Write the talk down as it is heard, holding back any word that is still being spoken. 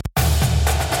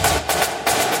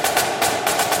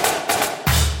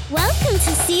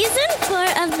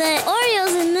the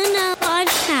Orioles in the Know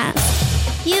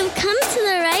podcast. You've come to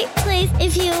the right place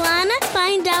if you want to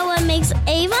find out what makes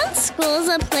Avon Schools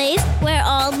a place where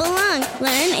all belong,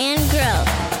 learn, and grow.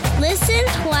 Listen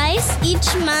twice each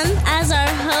month as our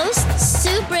host,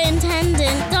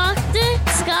 Superintendent Dr.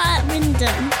 Scott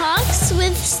Wyndham, talks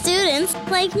with students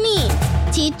like me,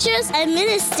 teachers,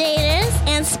 administrators,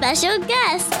 and special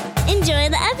guests. Enjoy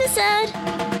the episode.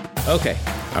 Okay,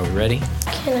 are we ready?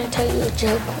 Can I tell you a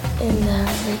joke in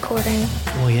the recording?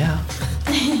 Well, yeah.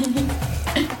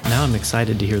 Now I'm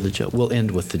excited to hear the joke. We'll end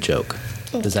with the joke.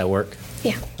 Does that work?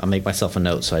 Yeah. I'll make myself a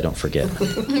note so I don't forget.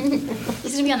 He's going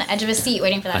to be on the edge of his seat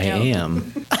waiting for that joke. I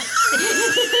am.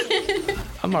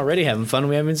 I'm already having fun.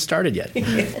 We haven't even started yet.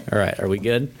 All right, are we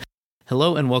good?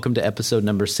 Hello and welcome to episode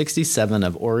number 67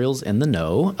 of Orioles in the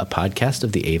Know, a podcast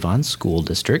of the Avon School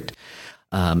District.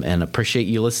 And appreciate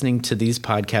you listening to these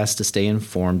podcasts to stay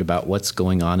informed about what's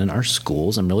going on in our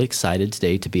schools. I'm really excited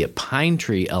today to be at Pine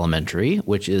Tree Elementary,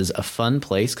 which is a fun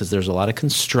place because there's a lot of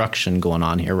construction going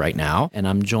on here right now. And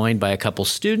I'm joined by a couple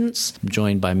students. I'm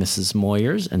joined by Mrs.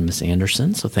 Moyers and Miss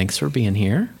Anderson. So thanks for being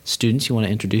here. Students, you want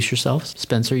to introduce yourselves?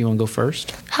 Spencer, you want to go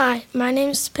first? Hi, my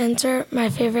name's Spencer. My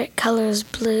favorite color is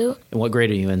blue. And what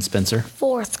grade are you in, Spencer?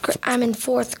 I'm in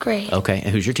fourth grade. Okay.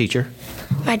 And who's your teacher?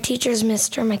 My teacher's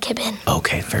Mr. McKibben.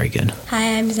 Okay, very good.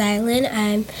 Hi, I'm Zylan.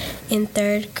 I'm in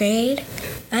third grade.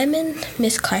 I'm in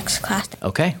Miss Clark's class.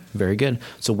 Okay, very good.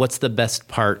 So what's the best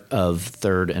part of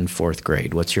third and fourth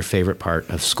grade? What's your favorite part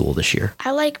of school this year?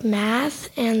 I like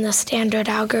math and the standard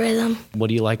algorithm. What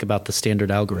do you like about the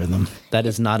standard algorithm? That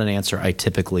is not an answer I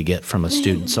typically get from a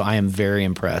student, so I am very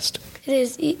impressed.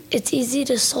 It's easy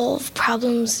to solve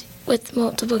problems with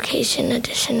multiplication,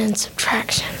 addition, and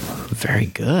subtraction. Very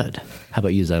good. How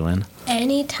about you, Zylan?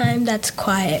 Anytime that's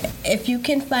quiet. If you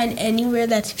can find anywhere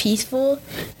that's peaceful,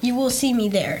 you will see me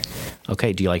there.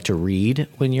 Okay, do you like to read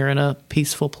when you're in a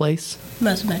peaceful place?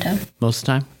 Most of my time. Most of the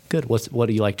time? Good. What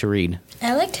do you like to read?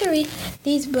 I like to read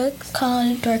these books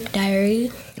called Dark Diary.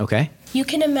 Okay. You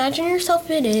can imagine yourself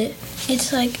in it.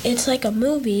 It's like a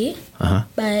movie,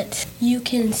 but you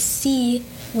can see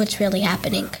what's really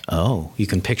happening. Oh, you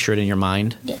can picture it in your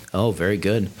mind? Yeah. Oh, very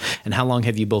good. And how long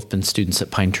have you both been students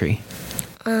at Pine Tree?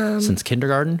 Since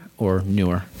kindergarten or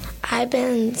newer? I've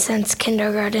been since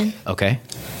kindergarten. Okay.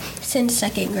 Since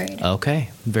second grade. Okay,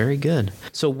 very good.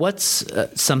 So what's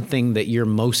something that you're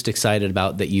most excited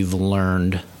about that you've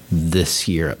learned this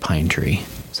year at Pine Tree?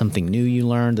 Something new you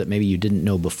learned that maybe you didn't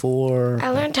know before? I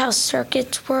learned how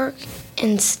circuits work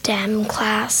in STEM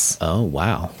class. Oh,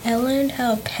 wow. I learned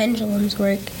how pendulums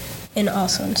work and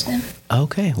also in STEM.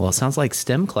 Okay, well, it sounds like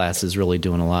STEM class is really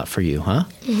doing a lot for you, huh?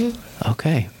 Mm-hmm.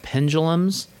 Okay,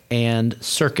 pendulums and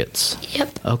circuits.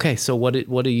 Yep. Okay, so what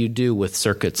do you do with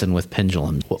circuits and with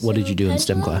pendulums? What did you do in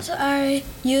STEM class? I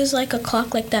use like a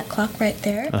clock, like that clock right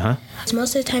there. So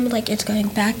most of the time, like it's going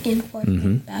back and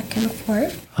forth, back and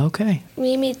forth. Okay.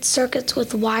 We made circuits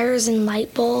with wires and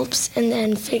light bulbs and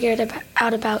then figured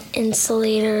out about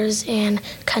insulators and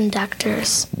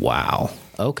conductors. Wow.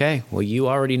 Okay, well, you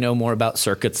already know more about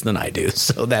circuits than I do,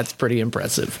 so that's pretty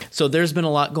impressive. So there's been a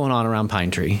lot going on around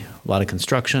Pine Tree. A lot of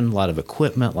construction, a lot of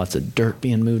equipment, lots of dirt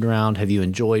being moved around. Have you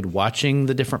enjoyed watching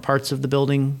the different parts of the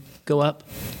building go up?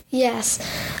 Yes,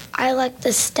 I like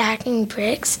the stacking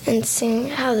bricks and seeing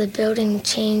how the building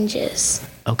changes.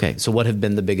 Okay, so what have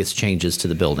been the biggest changes to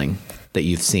the building that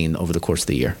you've seen over the course of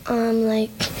the year?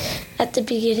 Like at the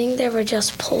beginning, there were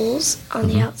just poles on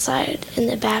the outside in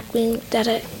the back wing that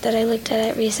I looked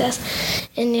at recess,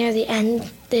 and near the end,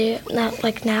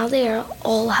 now they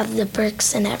all have the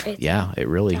bricks and everything. Yeah,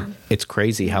 it's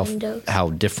crazy how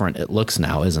different it looks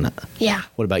now, isn't it? Yeah.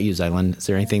 What about you, Zylan? Is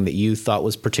there anything that you thought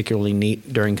was particularly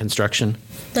neat during construction?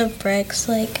 The bricks,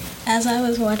 like as I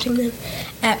was watching them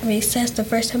at recess, the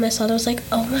first time I saw them, I was like,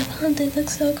 oh my god, they look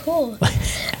so cool.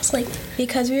 It's like,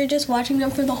 because we were just watching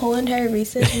them for the whole entire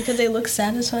recess because they look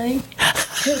satisfying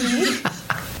to me.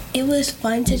 It was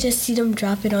fun to just see them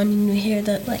drop it on and you hear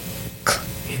that like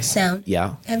sound.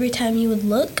 Yeah. Every time you would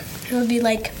look, it would be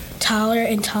like taller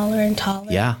and taller and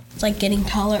taller. Yeah. It's like getting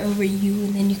taller over you,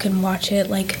 and then you can watch it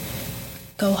like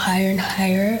go higher and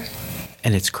higher.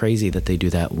 And it's crazy that they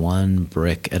do that one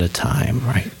brick at a time,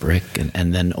 right? Brick,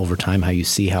 and then over time, how you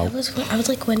see how... I was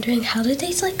like wondering, how did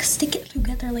they like stick it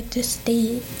together, like just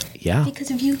stay? Yeah. Because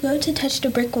if you go to touch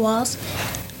the brick walls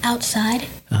outside,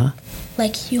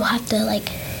 like you have to like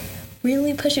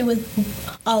really push it with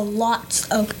a lot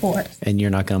of force. And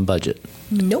you're not going to budget.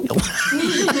 Nope.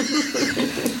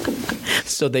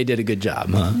 So they did a good job,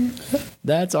 huh?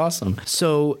 That's awesome.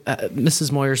 So, Mrs.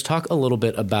 Moyers, talk a little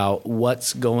bit about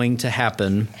what's going to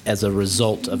happen as a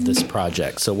result of this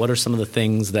project. So what are some of the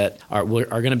things that are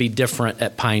going to be different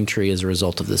at Pine Tree as a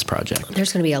result of this project?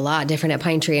 There's going to be a lot different at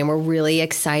Pine Tree, and we're really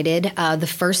excited. The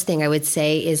first thing I would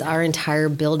say is our entire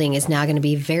building is now going to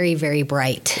be very, very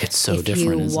bright. It's so if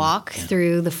different, you walk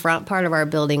through the front part of our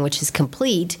building, which is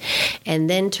complete, and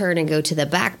then turn and go to the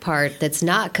back part that's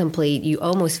not complete, you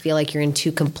almost feel like you're in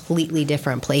two completely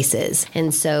different places.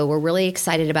 And so we're really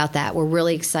excited about that. We're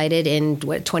really excited in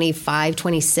 25,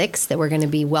 26 that we're going to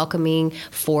be welcoming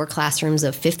 4 classrooms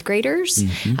of 5th graders.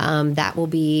 That will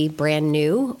be brand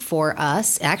new for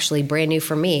us, actually brand new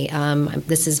for me.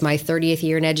 This is my 30th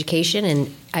year in education,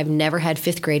 and I've never had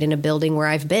 5th grade in a building where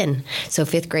I've been. So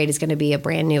 5th grade is going to be a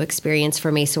brand new experience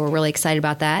for me. So we're really excited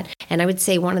about that. And I would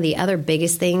say one of the other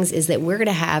biggest things is that we're going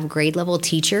to have grade level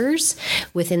teachers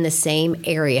within the same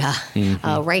area.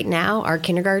 Right now, our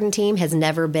kindergarten team has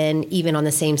never been even on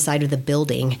the same side of the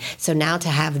building. So now to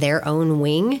have their own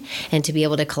wing and to be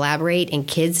able to collaborate and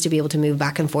kids to be able to move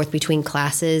back and forth between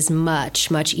classes much,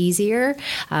 much easier,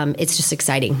 it's just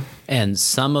exciting. And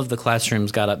some of the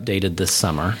classrooms got updated this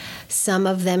summer. Some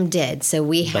of them did. So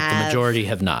but the majority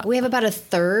have not. We have about a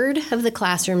third of the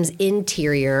classrooms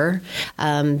interior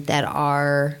that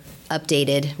are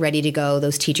updated, ready to go.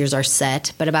 Those teachers are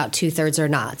set, but about 2/3 are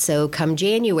not. So come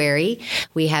January,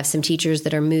 we have some teachers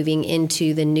that are moving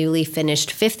into the newly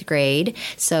finished 5th grade.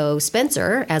 So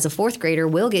Spencer, as a 4th grader,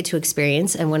 will get to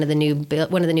experience in one of the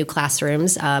new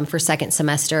classrooms for second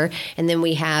semester. And then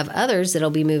we have others that'll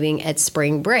be moving at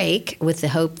spring break with the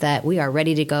hope that we are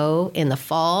ready to go in the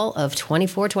fall of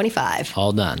 24-25.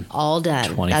 All done. All done.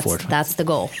 24-25. That's the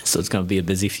goal. So it's going to be a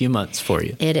busy few months for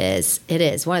you. It is. It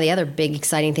is. One of the other big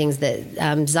exciting things that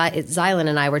Zylan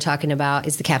and I were talking about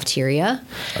is the cafeteria.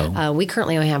 We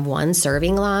currently only have one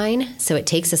serving line, so it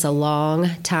takes us a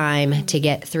long time to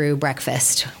get through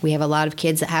breakfast. We have a lot of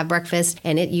kids that have breakfast,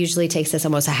 and it usually takes us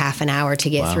almost a half an hour to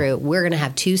get through. We're going to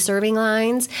have 2 serving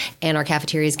lines, and our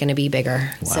cafeteria is going to be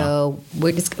bigger. Wow. So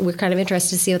we're kind of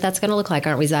interested to see what that's going to look like,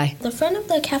 aren't we, Zy? The front of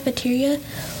the cafeteria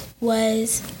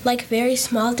was like very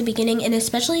small at the beginning, and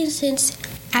especially since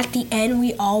at the end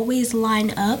we always line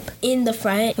up in the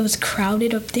front, it was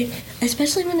crowded up there,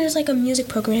 especially when there's like a music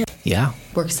program. Yeah.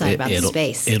 We're excited about the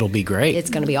space. It'll be great. It's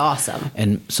going to be awesome.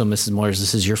 And so, Mrs. Moyers,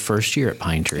 this is your first year at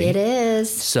Pine Tree. It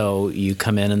is. So you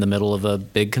come in the middle of a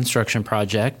big construction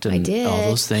project and all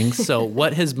those things. So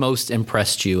what has most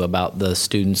impressed you about the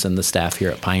students and the staff here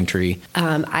at Pine Tree?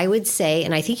 I would say,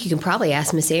 and I think you can probably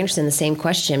ask Miss Anderson the same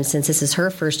question since this is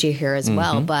her first year here as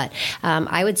well, but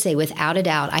I would say without a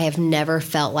doubt, I have never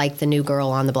felt like the new girl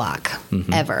on the block,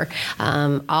 ever.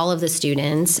 All of the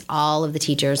students, all of the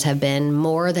teachers have been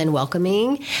more than welcoming.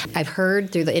 I've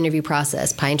heard through the interview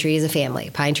process, Pine Tree is a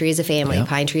family. Pine Tree is a family. Yep.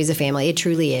 Pine Tree is a family. It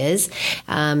truly is.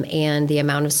 And the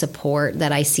amount of support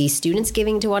that I see students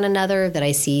giving to one another, that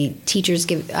I see teachers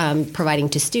providing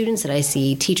to students, that I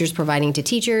see teachers providing to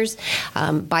teachers,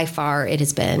 by far it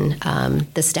has been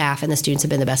the staff and the students have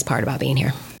been the best part about being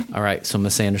here. All right. So,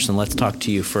 Miss Anderson, let's talk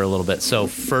to you for a little bit. So,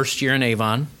 first year in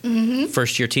Avon,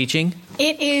 first year teaching?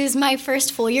 It is my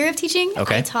first full year of teaching.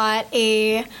 Okay.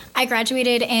 I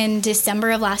graduated in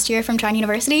December of last year from Trine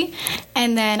University,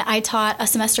 and then I taught a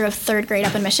semester of 3rd grade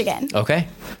up in Michigan. Okay.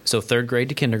 So 3rd grade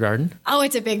to kindergarten. Oh,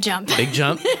 it's a big jump. Big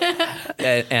jump.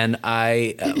 And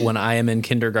when I am in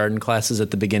kindergarten classes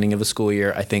at the beginning of a school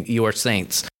year, I think you are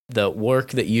saints. The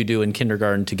work that you do in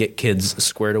kindergarten to get kids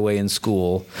squared away in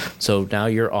school. So now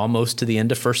you're almost to the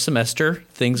end of first semester.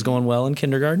 Things going well in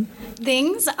kindergarten?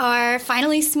 Things are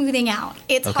finally smoothing out.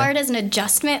 It's hard as an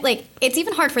adjustment. Like, it's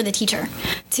even hard for the teacher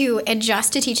to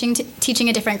adjust to teaching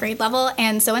a different grade level.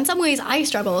 And so in some ways I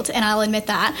struggled, and I'll admit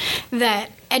that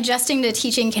adjusting to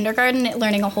teaching kindergarten,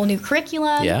 learning a whole new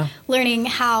curriculum, learning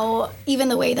how even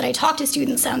the way that I talk to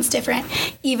students sounds different,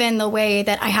 even the way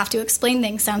that I have to explain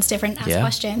things sounds different, ask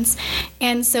questions.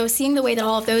 And so seeing the way that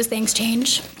all of those things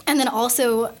change, and then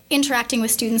also interacting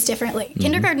with students differently.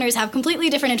 Kindergartners have completely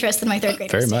different interests than my 3rd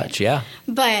graders. Very much, yeah.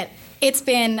 But it's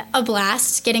been a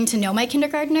blast getting to know my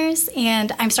kindergartners,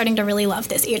 and I'm starting to really love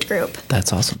this age group.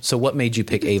 That's awesome. So what made you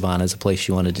pick Avon as a place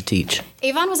you wanted to teach?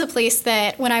 Avon was a place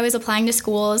that, when I was applying to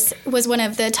schools, was one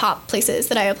of the top places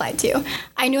that I applied to.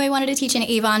 I knew I wanted to teach in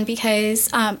Avon because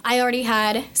I already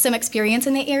had some experience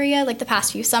in the area. Like the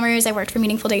past few summers, I worked for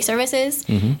Meaningful Day Services,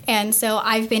 and so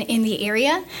I've been in the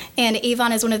area, and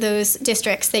Avon is one of those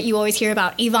districts that you always hear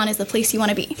about. Avon is the place you want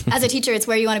to be. As a teacher, it's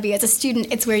where you want to be. As a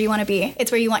student, it's where you want to be.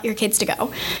 It's where you want your kids to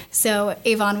go. So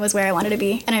Avon was where I wanted to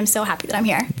be, and I'm so happy that I'm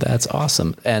here. That's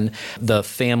awesome. And the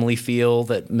family feel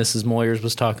that Mrs. Moyers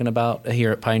was talking about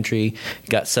here at Pine Tree. You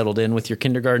got settled in with your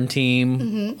kindergarten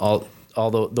team. All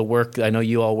the work, I know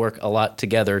you all work a lot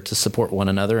together to support one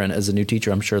another, and as a new teacher,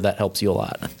 I'm sure that helps you a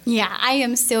lot. Yeah, I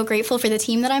am so grateful for the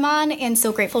team that I'm on and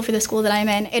so grateful for the school that I'm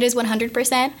in. It is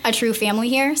 100% a true family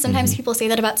here. Sometimes people say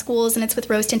that about schools and it's with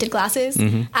rose-tinted glasses.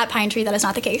 At Pine Tree, that is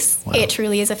not the case. Wow. It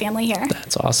truly is a family here.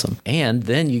 That's awesome. And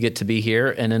then you get to be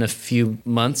here, and in a few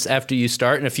months after you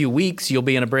start, in a few weeks, you'll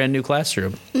be in a brand new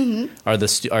classroom.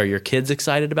 Are your kids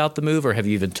excited about the move, or have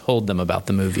you even told them about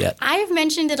the move yet? I've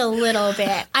mentioned it a little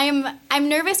bit. I'm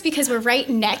nervous because we're right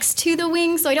next to the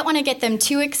wing, so I don't want to get them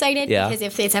too excited because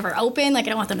if it's ever open, like I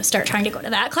don't want them to start trying to go to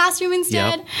that classroom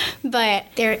instead. But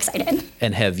they're excited.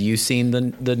 And have you seen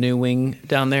the new wing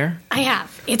down there? I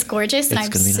have. It's gorgeous, and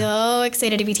I'm so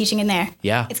excited to be teaching in there.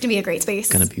 Yeah. It's going to be a great space.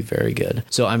 It's going to be very good.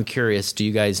 So I'm curious, do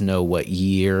you guys know what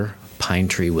year Pine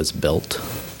Tree was built?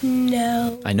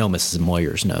 No. I know Mrs.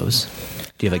 Moyers knows.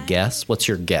 Do you have a guess? What's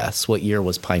your guess? What year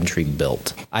was Pine Tree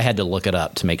built? I had to look it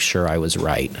up to make sure I was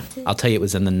right. I'll tell you it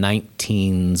was in the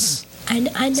 19s.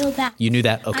 I know that. You knew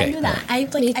that? Okay. I knew that.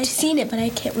 I've seen it, but I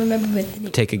can't remember what the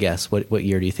name. Take a guess. What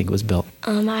year do you think it was built?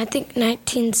 I think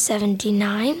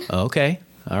 1979. Okay.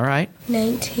 All right.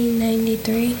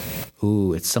 1993.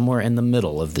 Ooh, it's somewhere in the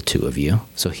middle of the two of you.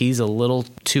 So he's a little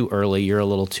too early. You're a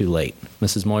little too late.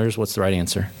 Mrs. Moyers, what's the right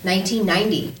answer?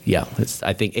 1990. Yeah, it's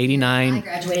I think 89. I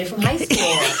graduated from high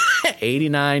school.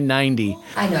 89, 90.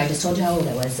 I know. I just told you how old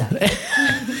I was.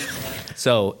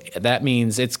 So that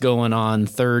means it's going on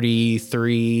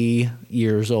 33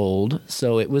 years old.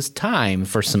 So it was time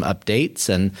for some updates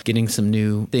and getting some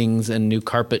new things and new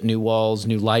carpet, new walls,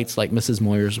 new lights like Mrs.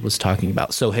 Moyers was talking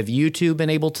about. So have you two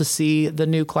been able to see the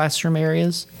new classroom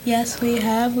areas? Yes, we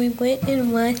have. We went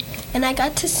in one, and I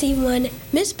got to see one.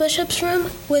 Miss Bishop's room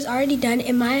was already done,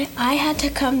 and I had to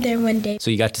come there one day.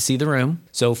 So you got to see the room.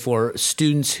 So for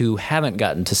students who haven't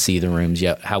gotten to see the rooms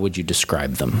yet, how would you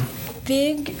describe them?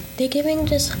 Big, they're giving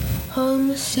just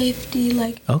home safety,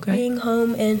 like being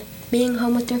home and being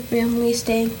home with their family,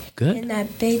 staying in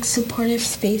that big supportive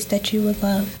space that you would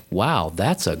love. Wow,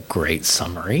 that's a great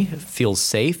summary. It feels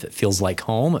safe. It feels like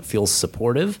home. It feels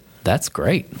supportive. That's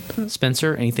great.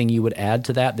 Spencer, anything you would add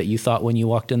to that you thought when you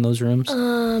walked in those rooms?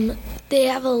 They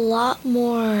have a lot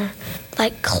more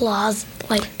like closet,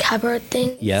 like cupboard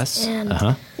things. Yes. And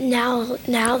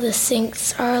now the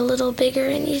sinks are a little bigger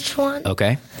in each one.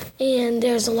 Okay. And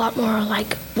there's a lot more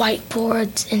like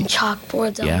whiteboards and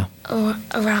chalkboards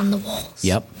around the walls.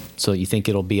 Yep. So you think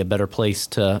it'll be a better place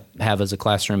to have as a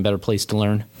classroom, better place to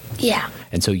learn? Yeah.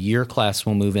 And so your class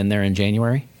will move in there in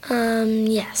January?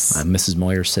 Yes. Mrs.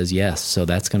 Moyer says yes, so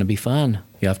that's going to be fun.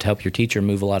 You have to help your teacher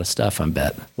move a lot of stuff, I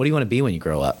bet. What do you want to be when you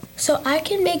grow up? So I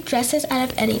can make dresses out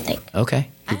of anything. Okay.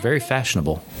 You're very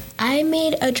fashionable. I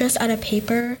made a dress out of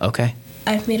paper. Okay.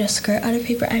 I've made a skirt out of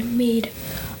paper. I've made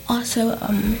also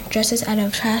dresses out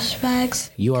of trash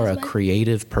bags. You are a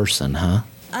creative person, huh?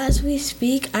 As we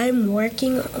speak, I'm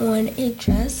working on a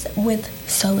dress with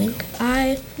sewing.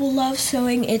 I love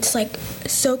sewing. It's like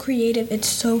so creative. It's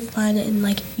so fun, and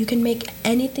like you can make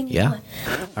anything you want.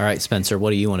 All right, Spencer,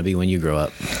 what do you want to be when you grow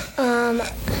up?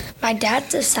 My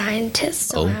dad's a scientist,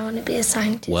 so I want to be a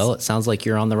scientist. Well, it sounds like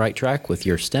you're on the right track with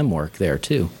your STEM work there,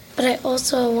 too. But I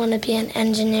also want to be an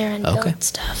engineer and build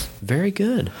stuff. Very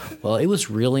good. Well, it was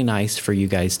really nice for you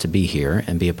guys to be here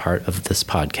and be a part of this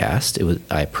podcast.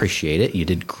 I appreciate it. You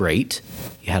did great.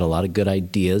 You had a lot of good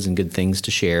ideas and good things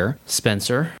to share.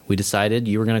 Spencer, we decided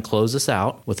you were going to close us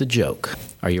out with a joke.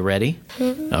 Are you ready?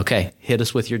 Mm-hmm. Okay. Hit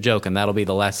us with your joke, and that'll be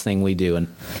the last thing we do, and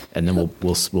then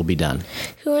we'll be done.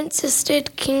 Who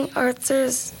insisted King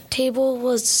Arthur's table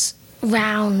was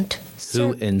round?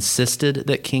 Who insisted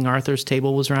that King Arthur's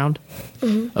table was round?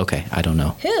 Mm-hmm. Okay, I don't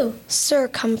know. Who?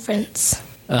 Circumference.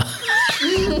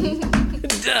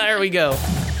 There we go.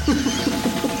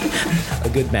 A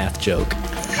good math joke.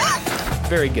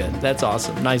 Very good. That's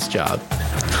awesome. Nice job.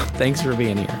 Thanks for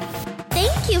being here.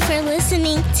 Thank you for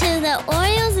listening to the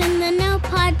Orioles in the Know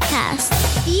podcast.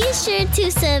 Be sure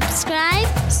to subscribe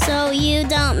so you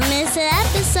don't miss an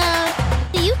episode.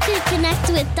 You can connect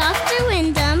with Dr.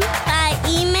 Wyndham by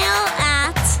email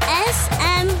at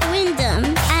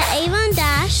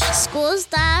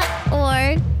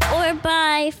smwyndham@avon-schools.org or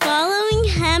by following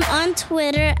him on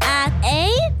Twitter at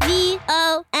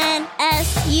AVONSUPT.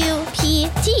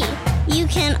 You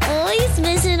can always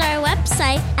visit our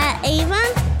website at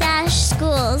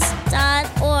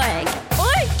avon-schools.org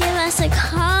or give us a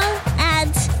call at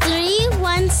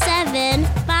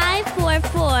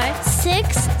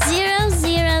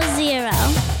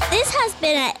 317-544-6000. This has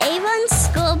been an Avon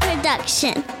School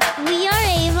production. We are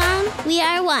Avon. We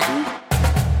are one.